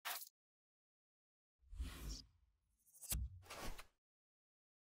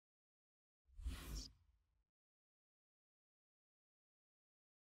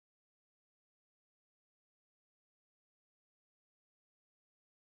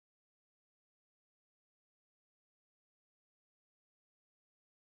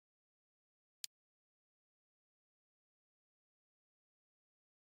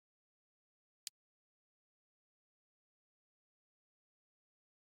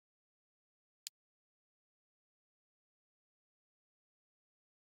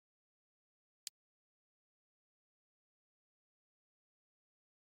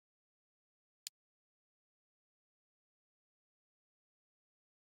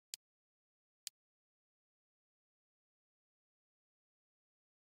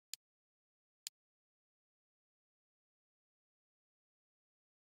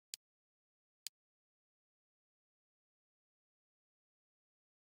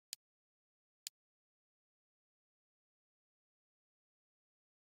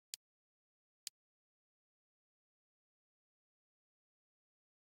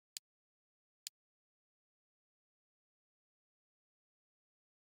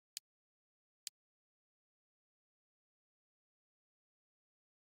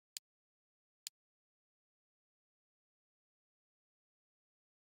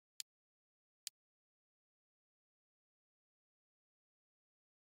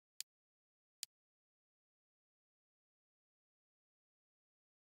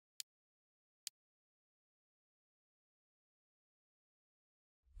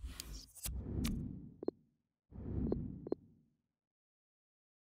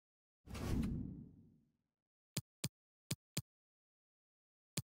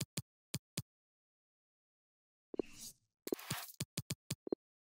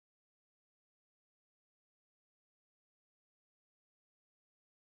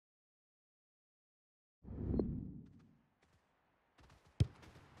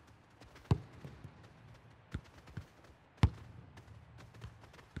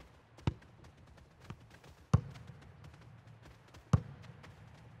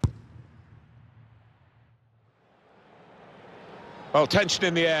Well, tension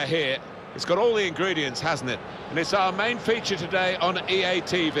in the air here. It's got all the ingredients, hasn't it? And it's our main feature today on EA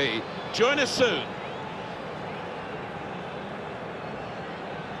TV. Join us soon.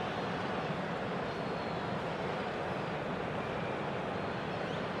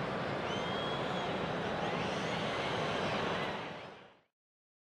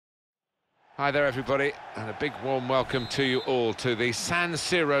 Hi there, everybody, and a big warm welcome to you all to the San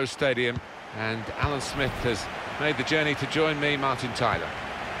Siro Stadium. And Alan Smith has made the journey to join me, Martin Tyler.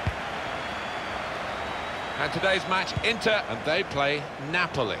 And today's match, Inter, and they play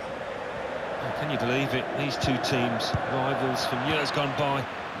Napoli. Oh, can you believe it? These two teams, rivals from years gone by,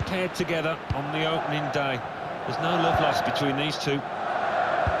 paired together on the opening day. There's no love lost between these two.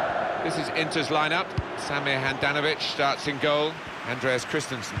 This is Inter's lineup. Samir Handanovic starts in goal. Andreas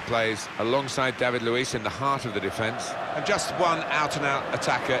Christensen plays alongside David Luiz in the heart of the defence. And just one out-and-out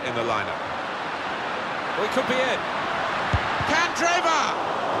attacker in the lineup. Well, he could be in. Candreva!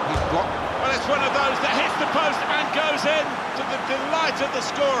 He's blocked. Well, it's one of those that hits the post and goes in to the delight of the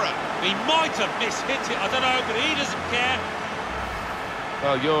scorer. He might have mishit it, I don't know, but he doesn't care.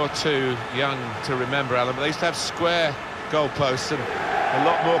 Well, you're too young to remember, Alan, but they used to have square goalposts, and a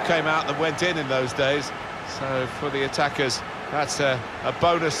lot more came out than went in those days. So for the attackers, that's a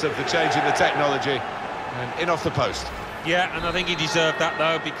bonus of the change in the technology. And in off the post. Yeah, and I think he deserved that,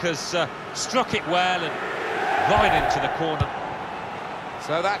 though, because struck it well and right into the corner.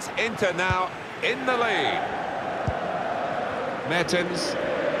 So that's Inter now in the lead. Mertens.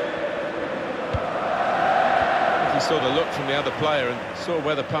 He saw the look from the other player and saw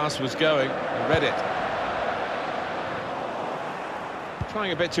where the pass was going and read it.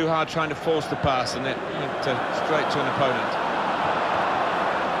 Trying a bit too hard, trying to force the pass, and it went straight to an opponent.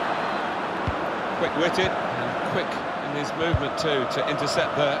 Quick-witted and quick in his movement too to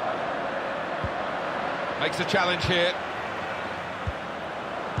intercept there. Makes a challenge here.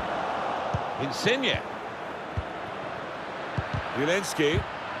 Insigne. Zielinski.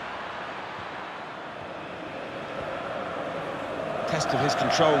 Test of his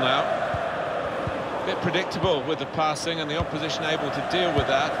control now. A bit predictable with the passing and the opposition able to deal with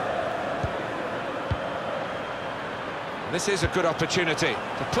that. This is a good opportunity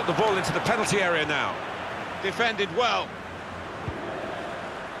to put the ball into the penalty area now. Defended well.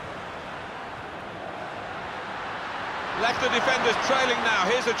 Left the defenders trailing now.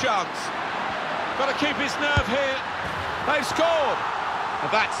 Here's a chance. Got to keep his nerve here. They've scored. And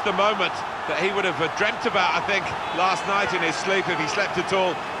that's the moment that he would have dreamt about, I think, last night in his sleep, if he slept at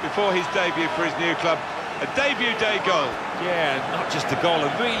all, before his debut for his new club. A debut day goal. Yeah, not just a goal, a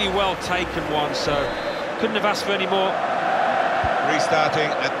really well taken one, so couldn't have asked for any more.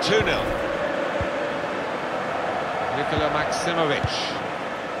 Restarting at 2-0. Nikola Maximovic.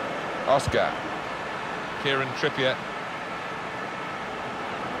 Oscar. Kieran Trippier.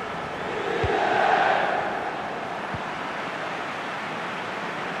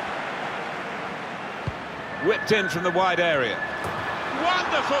 Whipped in from the wide area.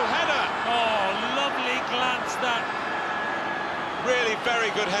 Wonderful header! Oh, lovely glance that. Really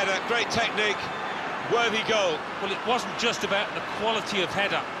very good header, great technique, worthy goal. Well, it wasn't just about the quality of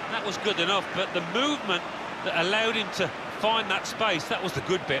header, that was good enough, but the movement that allowed him to find that space, that was the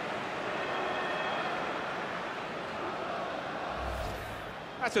good bit.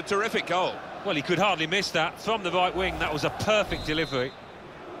 That's a terrific goal. Well, he could hardly miss that. From the right wing, that was a perfect delivery.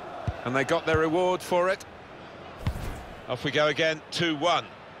 And they got their reward for it. Off we go again, 2-1.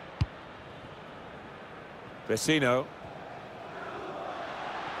 Vecino.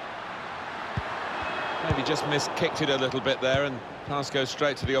 Maybe just kicked it a little bit there, and pass goes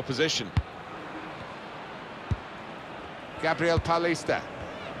straight to the opposition. Gabriel Paulista.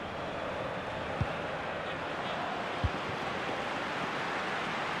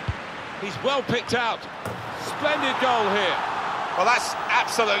 He's well picked out. Splendid goal here. Well, that's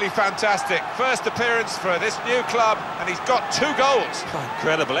absolutely fantastic. First appearance for this new club, and he's got 2 goals. Oh,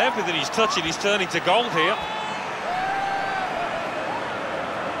 incredible. Everything he's touching, he's turning to gold here.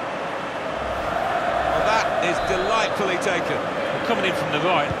 Well, that is delightfully taken. Coming in from the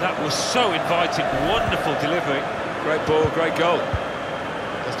right, that was so inviting. Wonderful delivery. Great ball, great goal.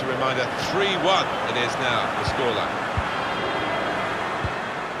 Just a reminder, 3-1 it is now, the scoreline.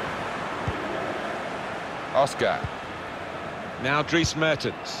 Oscar. Now Dries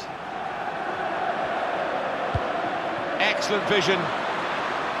Mertens. Excellent vision.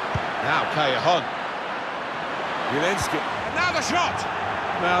 Now Callejon. Zielinski. And now the shot!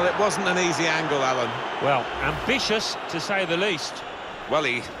 Well, it wasn't an easy angle, Alan. Well, ambitious, to say the least. Well,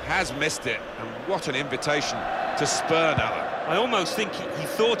 he has missed it, and what an invitation to spurn, Alan. I almost think he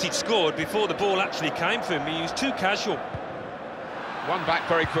thought he'd scored before the ball actually came for him. He was too casual. One back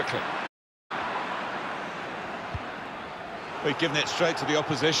very quickly. We've given it straight to the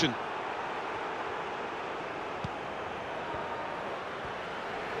opposition.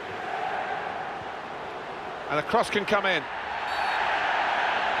 And a cross can come in.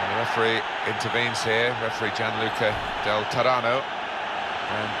 And the referee intervenes here, referee Gianluca Del Tarano.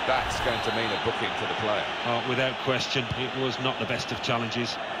 And that's going to mean a booking for the player. Oh, without question, it was not the best of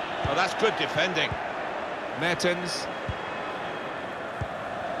challenges. Oh, that's good defending. Mertens.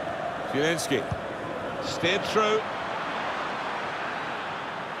 Zielinski. Steered through.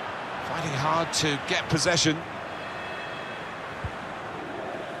 Fighting hard to get possession.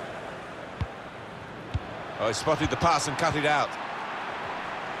 Oh, he spotted the pass and cut it out.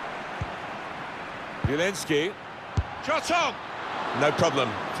 Zielinski. Shot on! No problem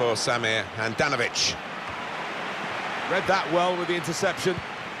for Samir Handanovic. Read that well with the interception.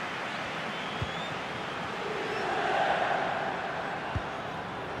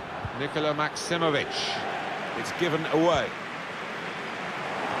 Nikola Maximovic. It's given away.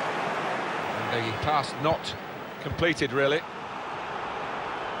 And the pass not completed, really.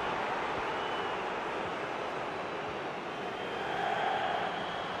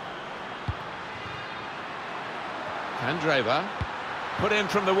 Candreva put in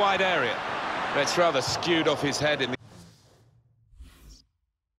from the wide area. But it's rather skewed off his head in the...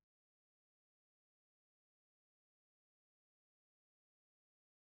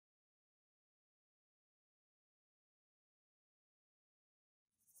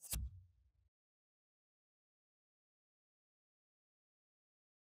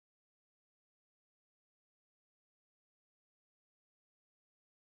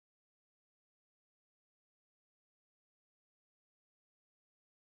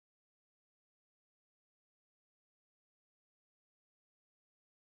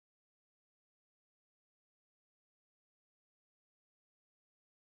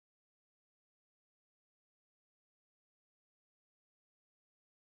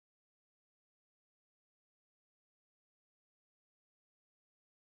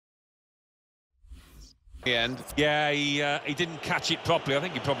 The end. Yeah, he didn't catch it properly. I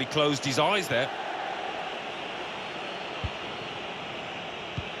think he probably closed his eyes there.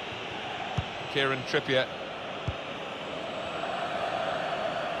 Kieran Trippier.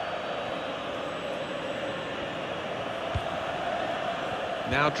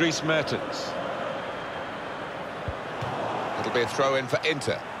 Now Dries Mertens. It'll be a throw-in for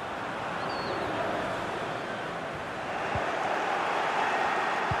Inter.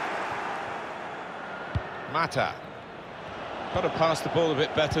 Mata. Got to pass the ball a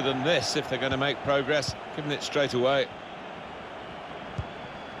bit better than this if they're going to make progress. Giving it straight away.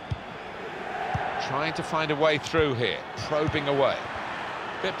 Trying to find a way through here, probing away.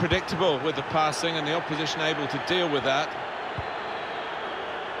 Bit predictable with the passing and the opposition able to deal with that.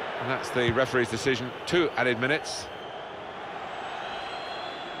 And that's the referee's decision. 2 added minutes.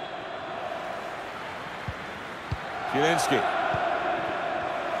 Zielinski.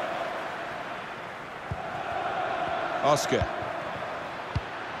 Oscar.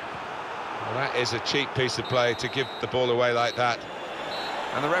 Well, that is a cheap piece of play to give the ball away like that.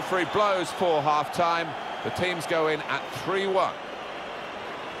 And the referee blows for half-time. The teams go in at 3-1.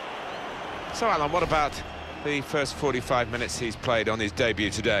 So, Alan, what about the first 45 minutes he's played on his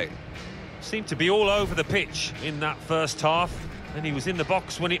debut today? Seemed to be all over the pitch in that first half. And he was in the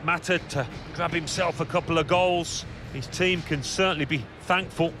box when it mattered to grab himself a couple of goals. His team can certainly be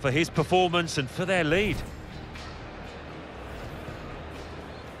thankful for his performance and for their lead.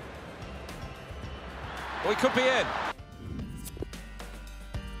 We could be in.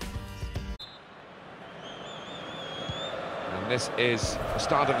 And this is the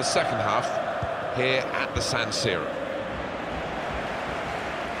start of the second half here at the San Siro.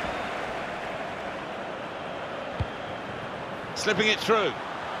 Slipping it through.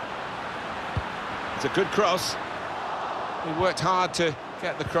 It's a good cross. He worked hard to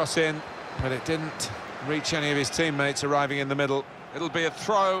get the cross in, but it didn't reach any of his teammates arriving in the middle. It'll be a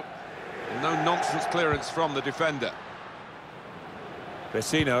throw. No nonsense clearance from the defender.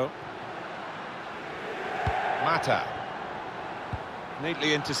 Vecino. Mata.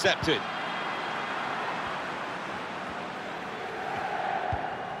 Neatly intercepted.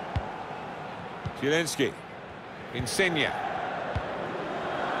 Zielinski. Insigne.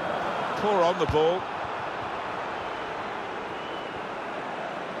 Poor on the ball.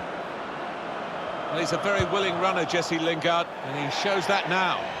 Well, he's a very willing runner, Jesse Lingard, and he shows that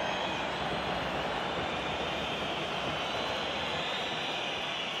now.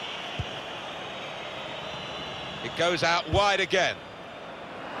 It goes out wide again.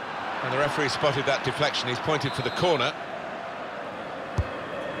 And the referee spotted that deflection. He's pointed for the corner.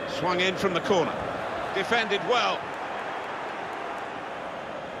 Swung in from the corner. Defended well.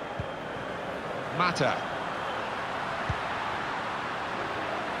 Mata.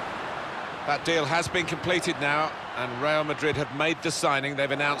 That deal has been completed now, and Real Madrid have made the signing. They've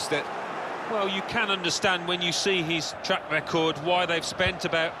announced it. Well, you can understand when you see his track record why they've spent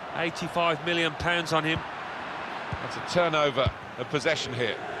about £85 million on him. That's a turnover of possession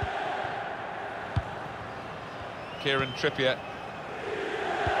here. Kieran Trippier.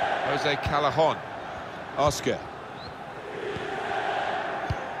 Jose Callajon. Oscar.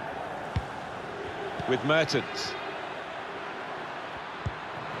 With Mertens.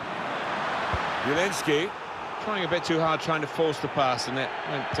 Zielinski trying a bit too hard, trying to force the pass, and it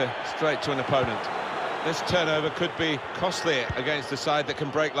went straight to an opponent. This turnover could be costly against a side that can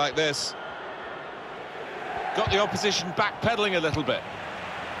break like this. Got the opposition backpedaling a little bit,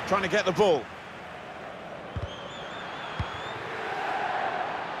 trying to get the ball.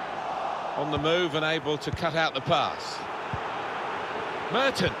 On the move and able to cut out the pass.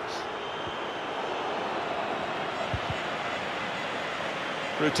 Mertens.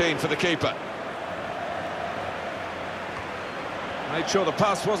 Routine for the keeper. Made sure the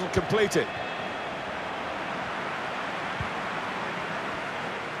pass wasn't completed.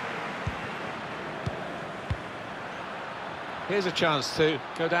 Here's a chance to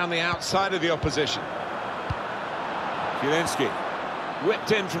go down the outside of the opposition. Zielinski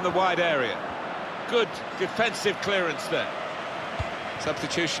whipped in from the wide area. Good defensive clearance there.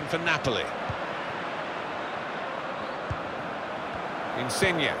 Substitution for Napoli.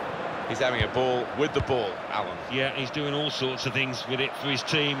 Insigne. He's having a ball with the ball, Alan. Yeah, he's doing all sorts of things with it for his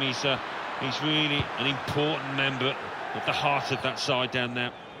team. He's really an important member of the heart of that side down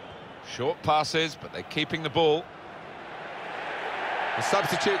there. Short passes, but they're keeping the ball. The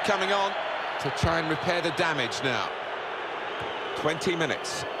substitute coming on to try and repair the damage now. 20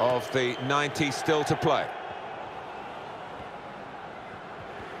 minutes of the 90 still to play.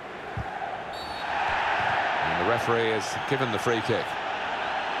 And the referee has given the free kick.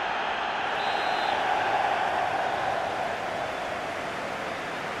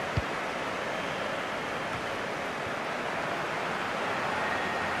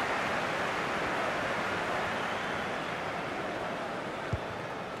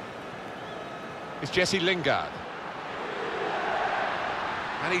 It's Jesse Lingard.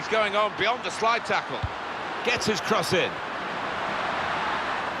 And he's going on beyond the slide tackle. Gets his cross in.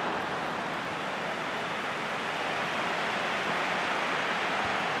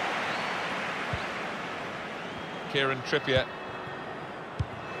 Kieran Trippier.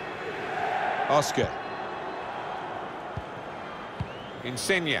 Oscar.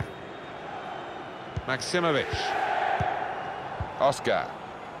 Insigne. Maximovic. Oscar.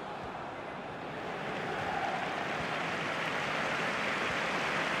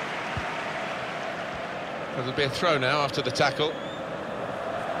 There'll be a throw now after the tackle.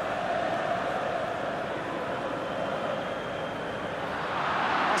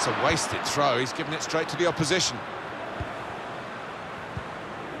 That's a wasted throw. He's given it straight to the opposition.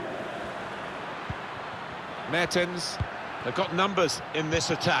 Mertens. They've got numbers in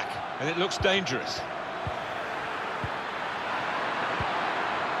this attack, and it looks dangerous.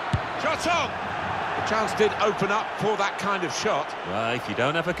 Shot on! The chance did open up for that kind of shot. Well, if you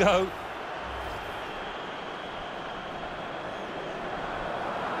don't have a go.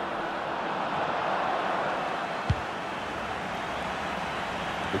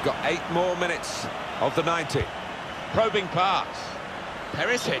 We've got 8 more minutes of the 90. Probing pass.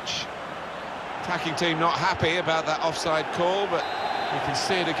 Perisic. Attacking team not happy about that offside call, but you can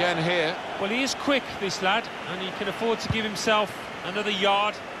see it again here. Well, he is quick, this lad, and he can afford to give himself another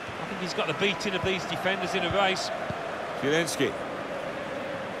yard. I think he's got the beating of these defenders in a race. Zielinski.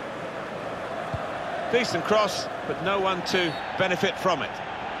 Decent cross, but no one to benefit from it.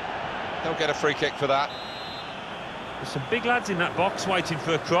 They'll get a free kick for that. There's some big lads in that box waiting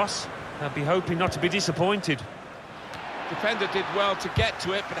for a cross. They'll be hoping not to be disappointed. Defender did well to get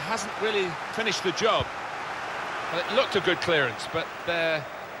to it, but hasn't really finished the job. Well, it looked a good clearance, but they're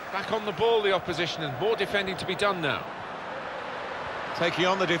back on the ball, the opposition, and more defending to be done now. Taking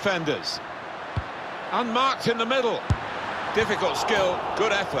on the defenders. Unmarked in the middle. Difficult skill,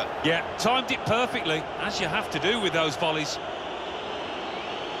 good effort. Yeah, timed it perfectly, as you have to do with those volleys.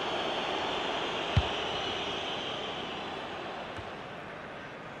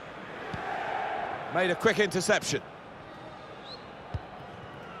 Made a quick interception.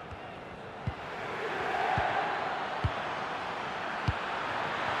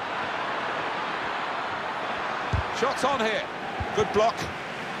 Shots on here. Good block.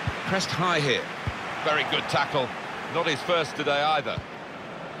 Pressed high here. Very good tackle. Not his first today either.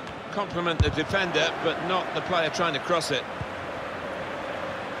 Compliment the defender, but not the player trying to cross it.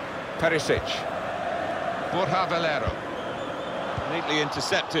 Perisic. Borja Valero. Neatly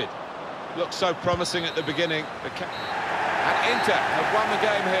intercepted. Looked so promising at the beginning. And Inter have won the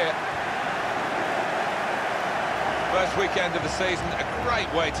game here. First weekend of the season, a great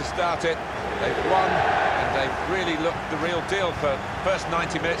way to start it. They've won, and they've really looked the real deal for first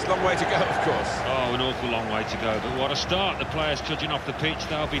 90 minutes. Long way to go, of course. Oh, an awful long way to go, but what a start. The players judging off the pitch,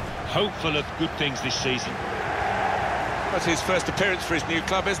 they'll be hopeful of good things this season. That's his first appearance for his new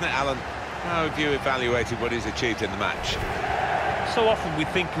club, isn't it, Alan? How have you evaluated what he's achieved in the match? So often we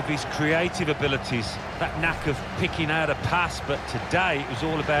think of his creative abilities, that knack of picking out a pass, but today it was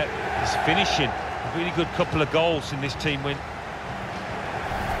all about his finishing. A really good couple of goals in this team win.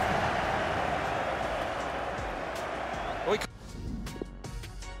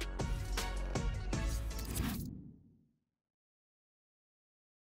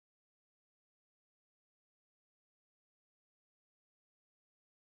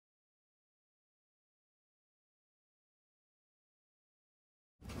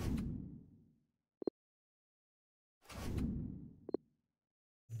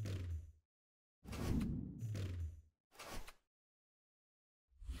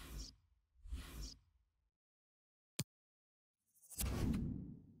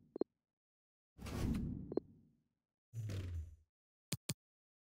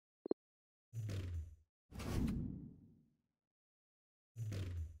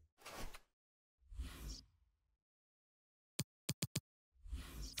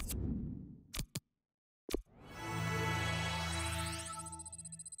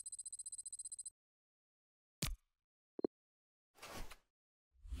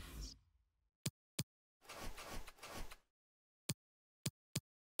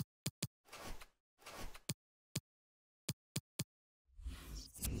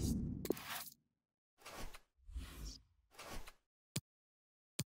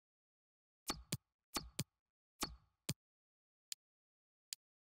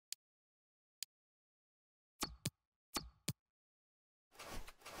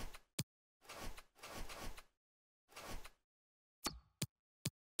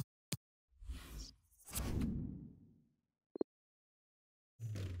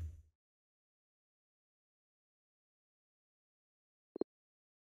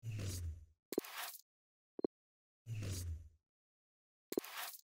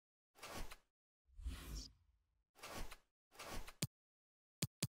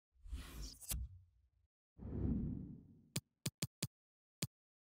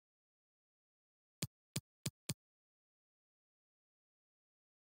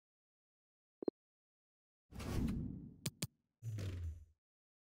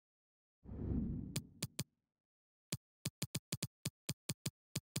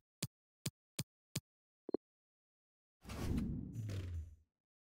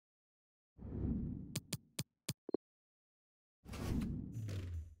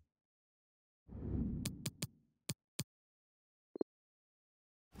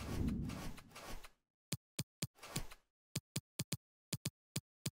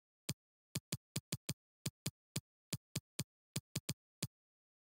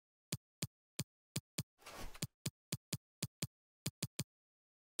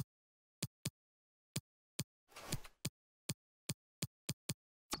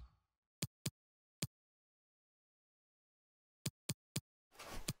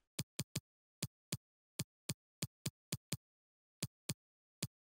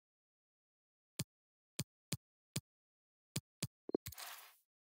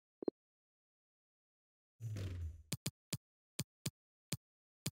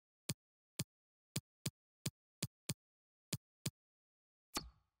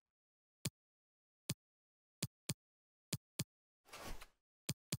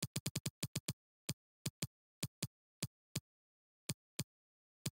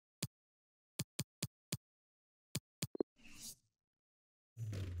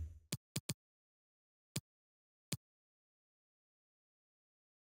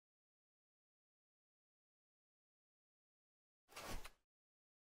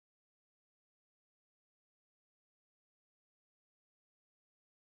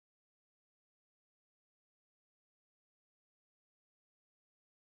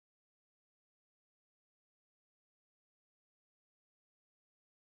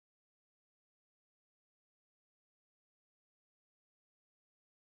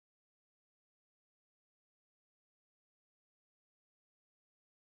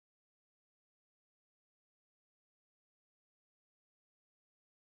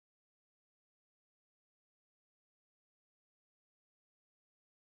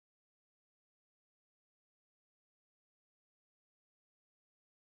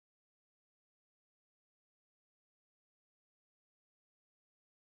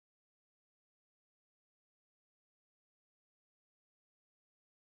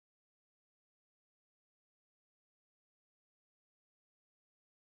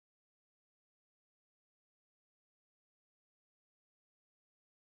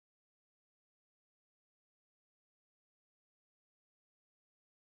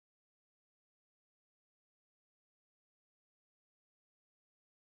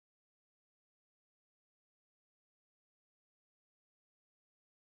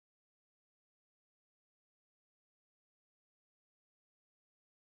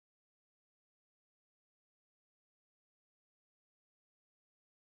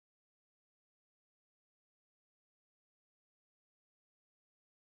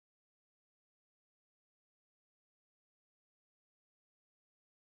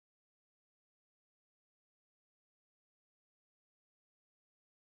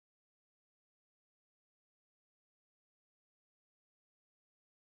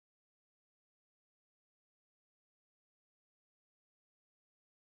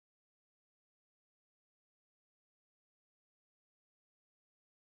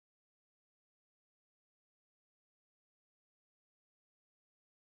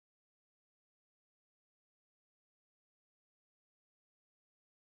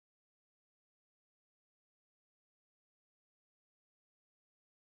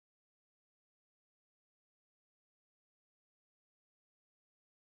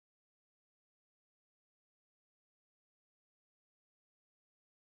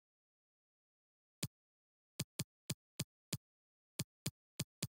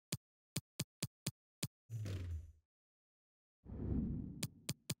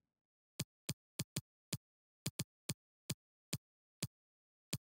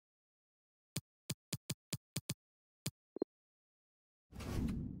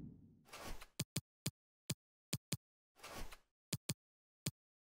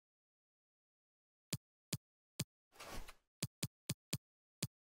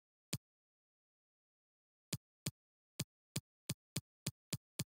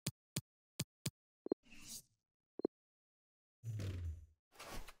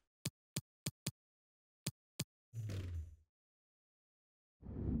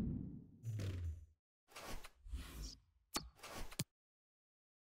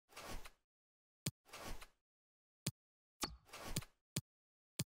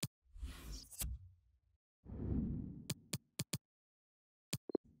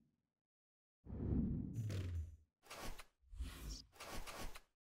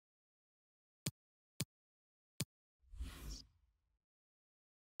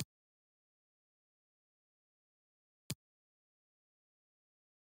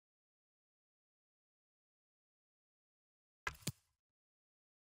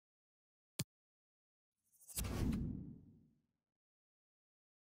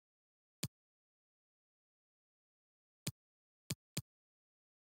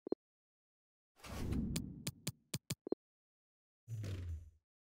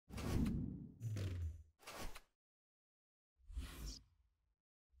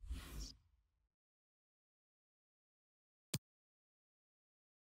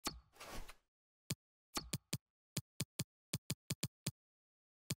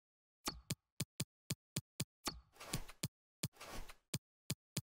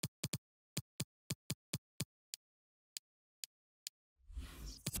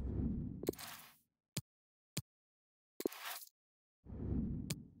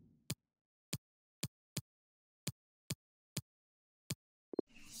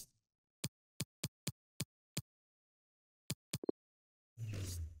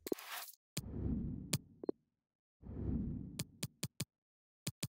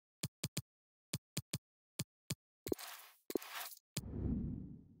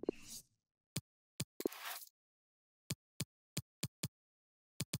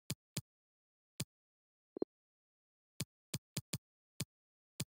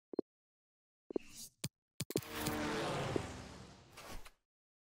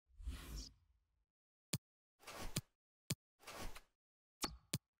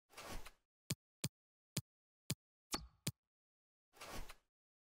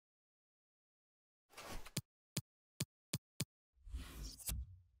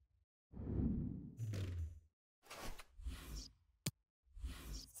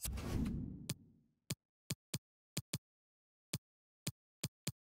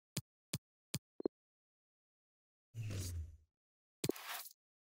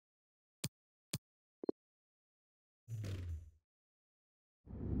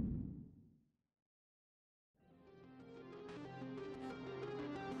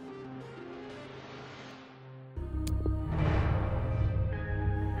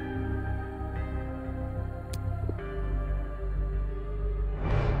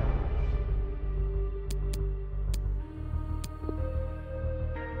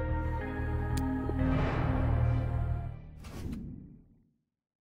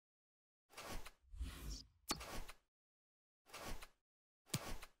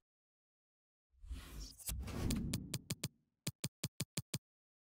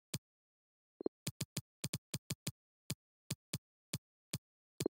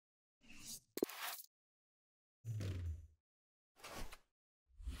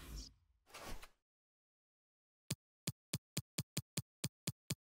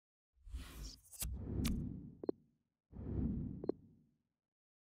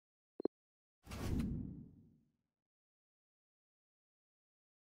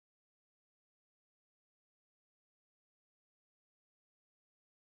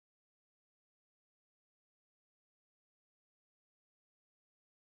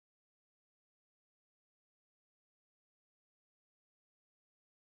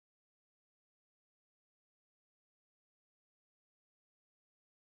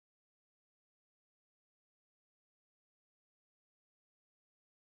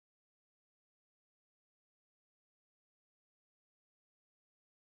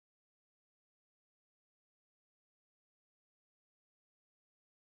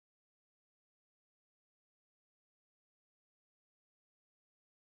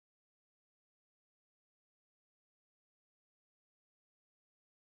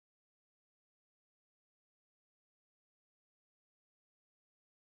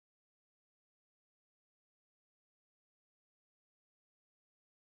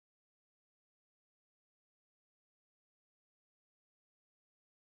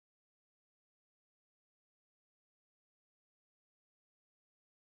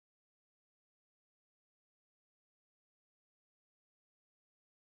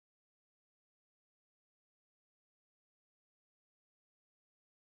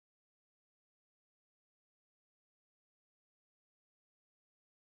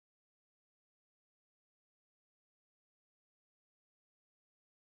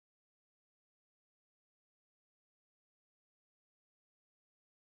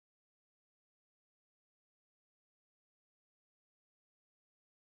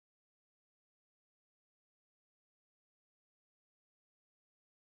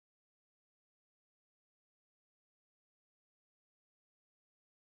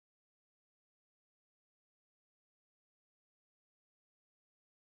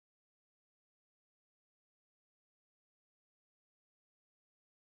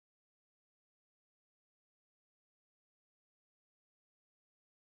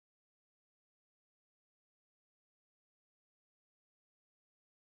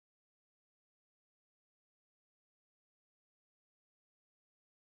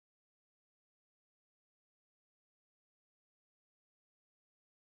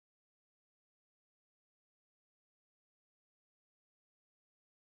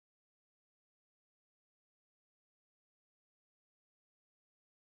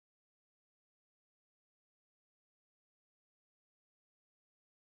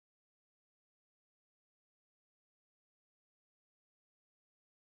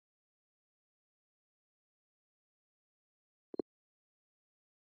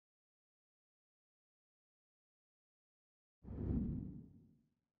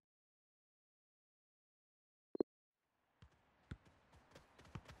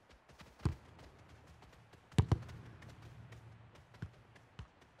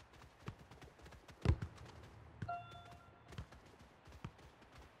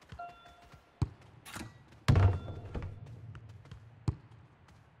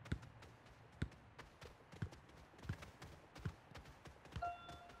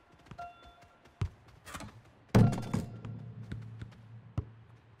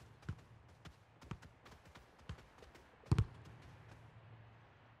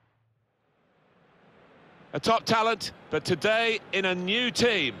 A top talent, but today in a new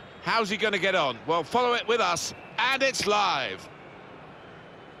team. How's he going to get on? Well, follow it with us, and it's live.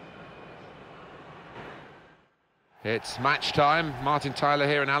 It's match time. Martin Tyler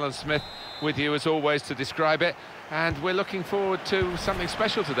here and Alan Smith with you as always to describe it. And we're looking forward to something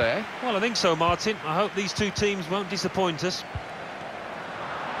special today, eh? Well, I think so, Martin. I hope these two teams won't disappoint us.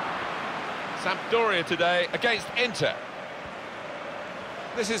 Sampdoria today against Inter.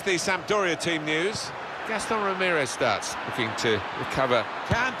 This is the Sampdoria team news. Gaston Ramirez starts, looking to recover.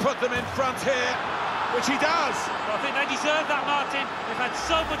 Can put them in front here, which he does. Well, I think they deserve that, Martin. They've had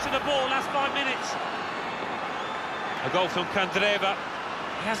so much of the ball last 5 minutes. A goal from Candreva.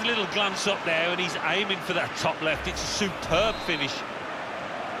 He has a little glance up there and he's aiming for that top left. It's a superb finish.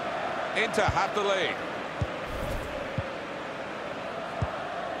 Inter have the lead.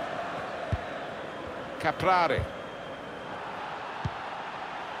 Caprari.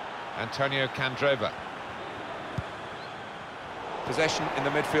 Antonio Candreva. Possession in the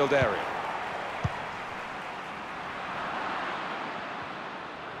midfield area.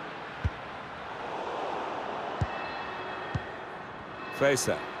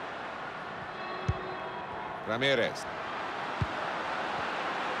 Fresa. Ramirez.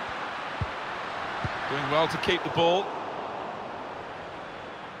 Doing well to keep the ball.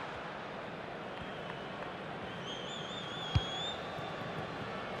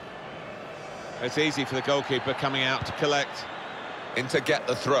 It's easy for the goalkeeper coming out to collect. Inter get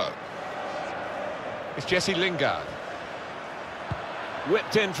the throw. It's Jesse Lingard.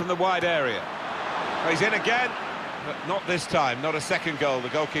 Whipped in from the wide area. Oh, he's in again. But not this time, not a second goal. The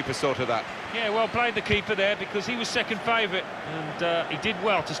goalkeeper sorted that. Yeah, well played the keeper there because he was second favourite and he did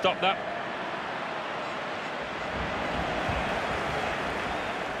well to stop that.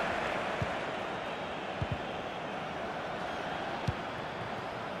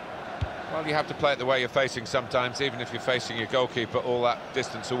 Well, you have to play it the way you're facing sometimes, even if you're facing your goalkeeper all that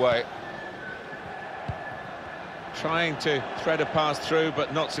distance away. Trying to thread a pass through,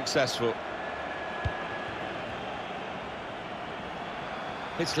 but not successful.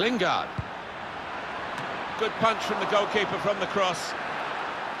 It's Lingard. Good punch from the goalkeeper from the cross.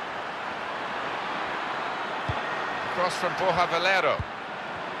 Cross from Borja Valero.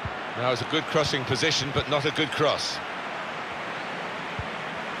 Now it's a good crossing position, but not a good cross.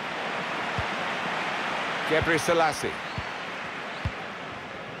 Gebri Selassie.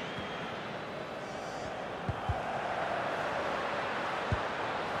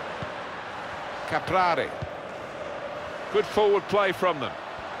 Caprari. Good forward play from them.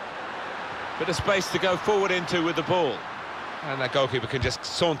 Bit of space to go forward into with the ball. And that goalkeeper can just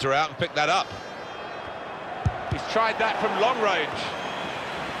saunter out and pick that up. He's tried that from long range.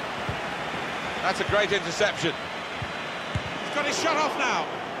 That's a great interception. He's got his shot off now.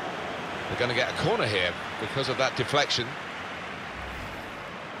 They're going to get a corner here because of that deflection.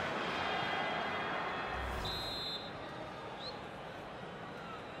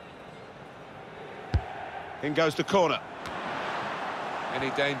 In goes the corner. Any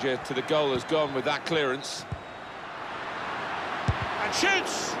danger to the goal has gone with that clearance. And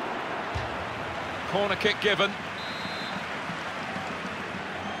shoots! Corner kick given.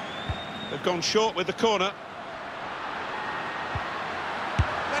 They've gone short with the corner.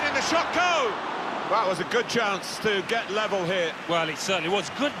 Letting the shot go! That was a good chance to get level here. Well, it certainly was.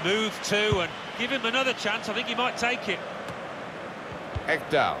 Good move too, and give him another chance. I think he might take it.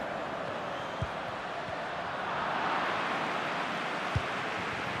 Ekdal.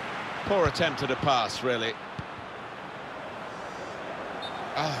 Poor attempt at a pass, really.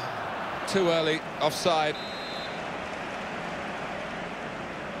 Too early, offside.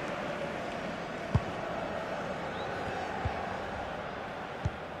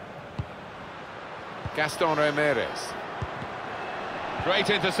 Gaston Ramirez. Great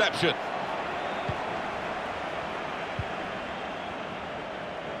interception.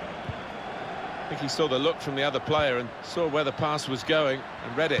 I think he saw the look from the other player and saw where the pass was going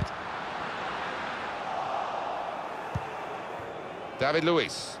and read it. David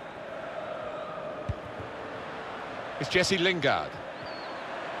Luiz. It's Jesse Lingard.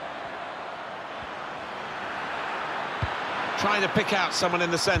 Trying to pick out someone in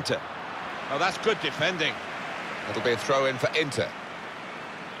the centre. Oh, that's good defending. It'll be a throw-in for Inter.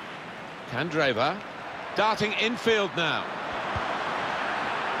 Candreva. Darting infield now.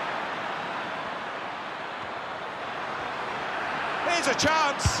 Here's a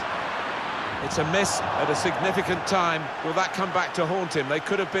chance. It's a miss at a significant time. Will that come back to haunt him? They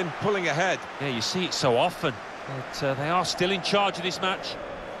could have been pulling ahead. Yeah, you see it so often, but they are still in charge of this match.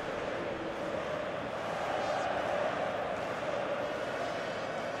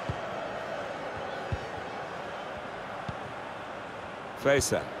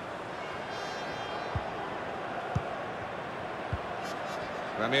 Fraser.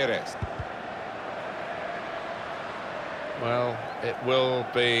 Ramirez. Well, it will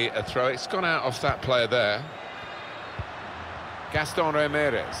be a throw. It's gone out off that player there. Gaston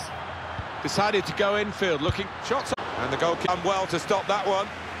Ramirez. Decided to go infield, looking shots, and the goalkeeper done well to stop that one.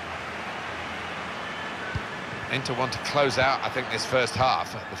 Inter want to close out, I think, this first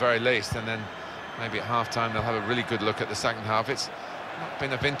half at the very least, and then maybe at half-time they'll have a really good look at the second half. It's not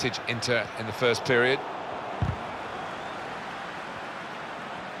been a vintage Inter in the first period.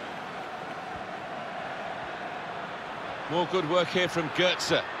 More good work here from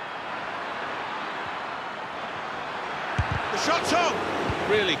Goetze. The shot's on!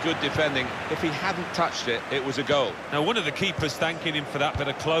 Really good defending. If he hadn't touched it, it was a goal. Now, one of the keepers thanking him for that bit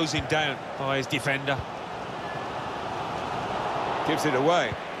of closing down by his defender. Gives it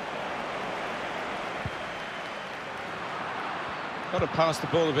away. Got to pass the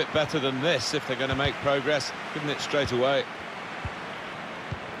ball a bit better than this if they're going to make progress. Giving it straight away.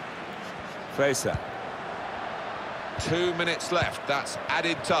 Fraser. 2 minutes left, that's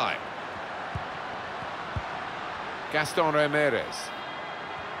added time. Gaston Ramirez.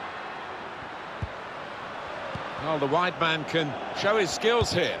 Well, the wide man can show his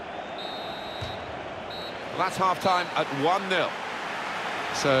skills here. Well, that's half-time at 1-0.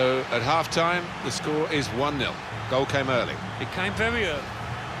 So, at half-time, the score is 1-0. Goal came early. It came very early.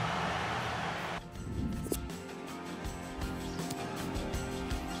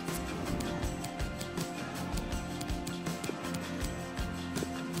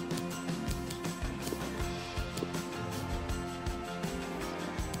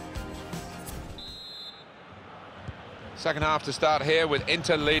 Second half to start here with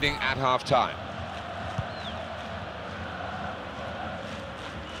Inter leading at half-time.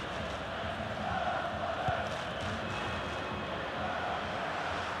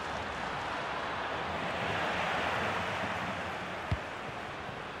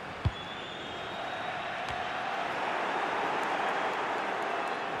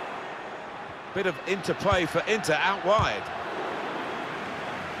 Bit of interplay for Inter out wide.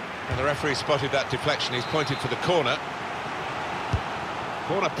 And the referee spotted that deflection. He's pointed for the corner.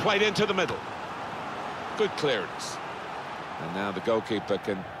 Corner played into the middle. Good clearance. And now the goalkeeper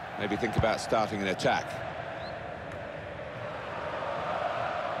can maybe think about starting an attack.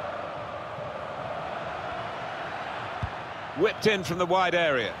 Whipped in from the wide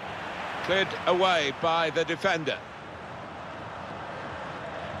area. Cleared away by the defender.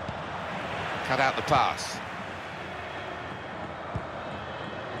 Cut out the pass.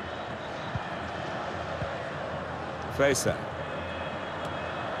 Fraser.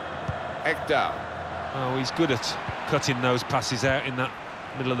 Ekdal. Oh, he's good at cutting those passes out in that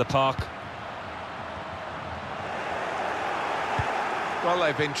middle of the park. Well,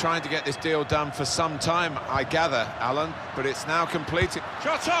 they've been trying to get this deal done for some time, I gather, Alan, but it's now completed.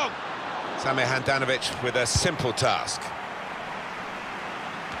 Shot on! Samir Handanovic with a simple task.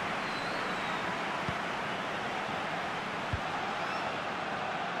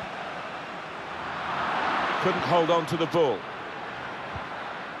 Couldn't hold on to the ball.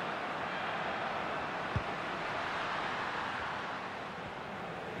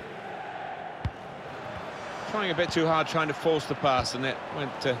 Trying a bit too hard, trying to force the pass, and it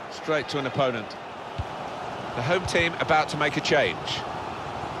went straight to an opponent. The home team about to make a change.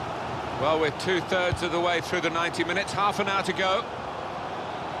 Well, we're two-thirds of the way through the 90 minutes, half an hour to go.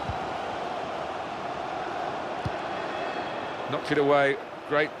 Knocked it away,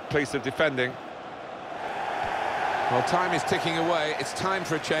 great piece of defending. Well, time is ticking away, it's time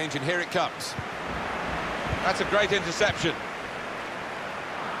for a change, and here it comes. That's a great interception.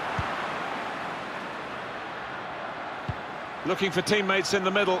 Looking for teammates in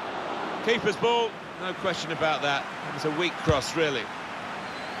the middle. Keeper's ball, no question about that. It was a weak cross, really.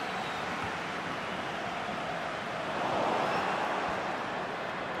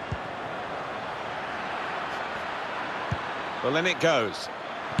 Well, in it goes.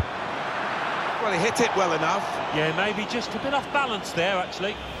 Well, he hit it well enough. Yeah, maybe just a bit off balance there,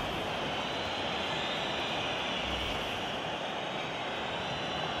 actually.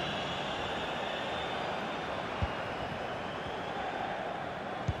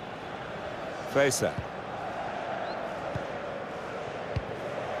 Fraser.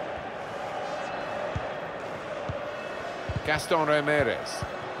 Gaston Ramirez.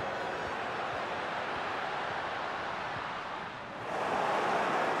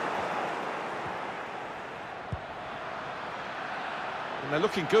 And they're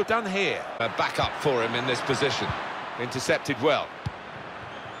looking good done here. A backup for him in this position. Intercepted well.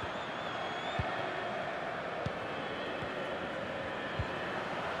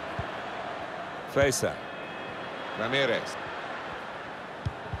 Facer. Ramirez.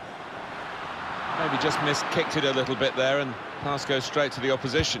 Maybe just kicked it a little bit there, and pass goes straight to the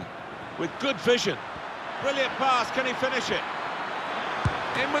opposition. With good vision. Brilliant pass, can he finish it?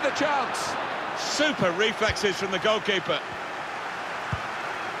 In with a chance. Super reflexes from the goalkeeper.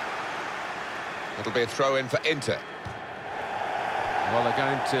 It'll be a throw-in for Inter. Well, they're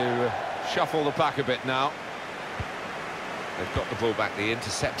going to shuffle the pack a bit now. They've got the ball back. The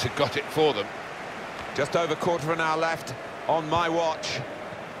interceptor got it for them. Just over quarter of an hour left on my watch.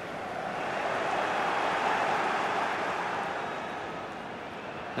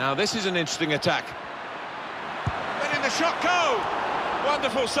 Now, this is an interesting attack. Letting the shot go!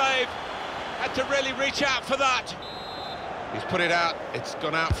 Wonderful save. Had to really reach out for that. He's put it out. It's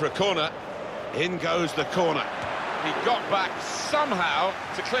gone out for a corner. In goes the corner. He got back somehow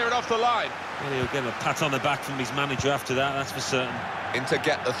to clear it off the line. Well, he'll get a pat on the back from his manager after that, that's for certain. Inter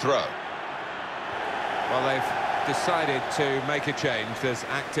get the throw. Well, they've decided to make a change. There's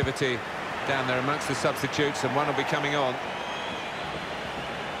activity down there amongst the substitutes, and one will be coming on.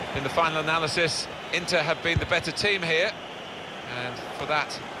 In the final analysis, Inter have been the better team here, and for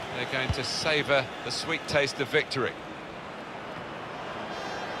that they're going to savour the sweet taste of victory.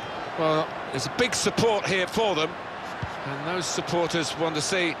 Well, there's a big support here for them, and those supporters want to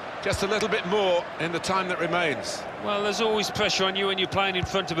see just a little bit more in the time that remains. Well, there's always pressure on you when you're playing in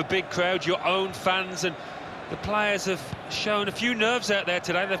front of a big crowd, your own fans, and the players have shown a few nerves out there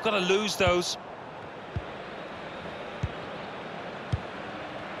today. They've got to lose those.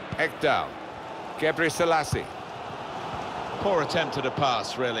 Ekdal. Gebre Selassie. Poor attempt at a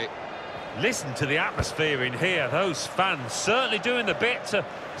pass, really. Listen to the atmosphere in here. Those fans certainly doing the bit to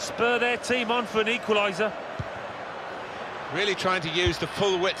spur their team on for an equaliser. Really trying to use the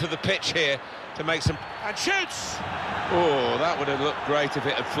full width of the pitch here to make some... And shoots! Oh, that would have looked great if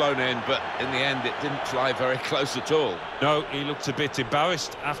it had flown in, but in the end it didn't fly very close at all. No, he looked a bit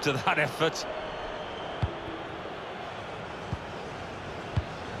embarrassed after that effort.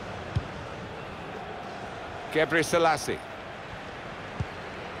 Gebre Selassie.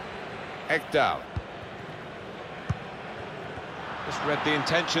 Ekdal. Just read the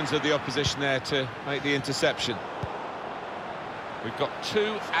intentions of the opposition there to make the interception. We've got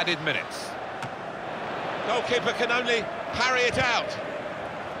 2 added minutes. Goalkeeper can only parry it out.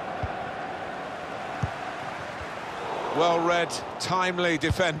 Well-read, timely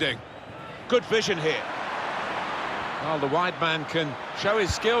defending. Good vision here. Well, the wide man can show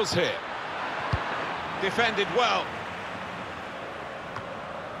his skills here. Defended well.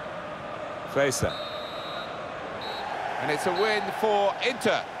 Facer. And it's a win for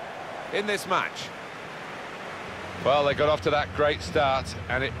Inter in this match. Well, they got off to that great start,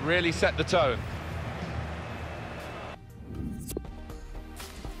 and it really set the tone.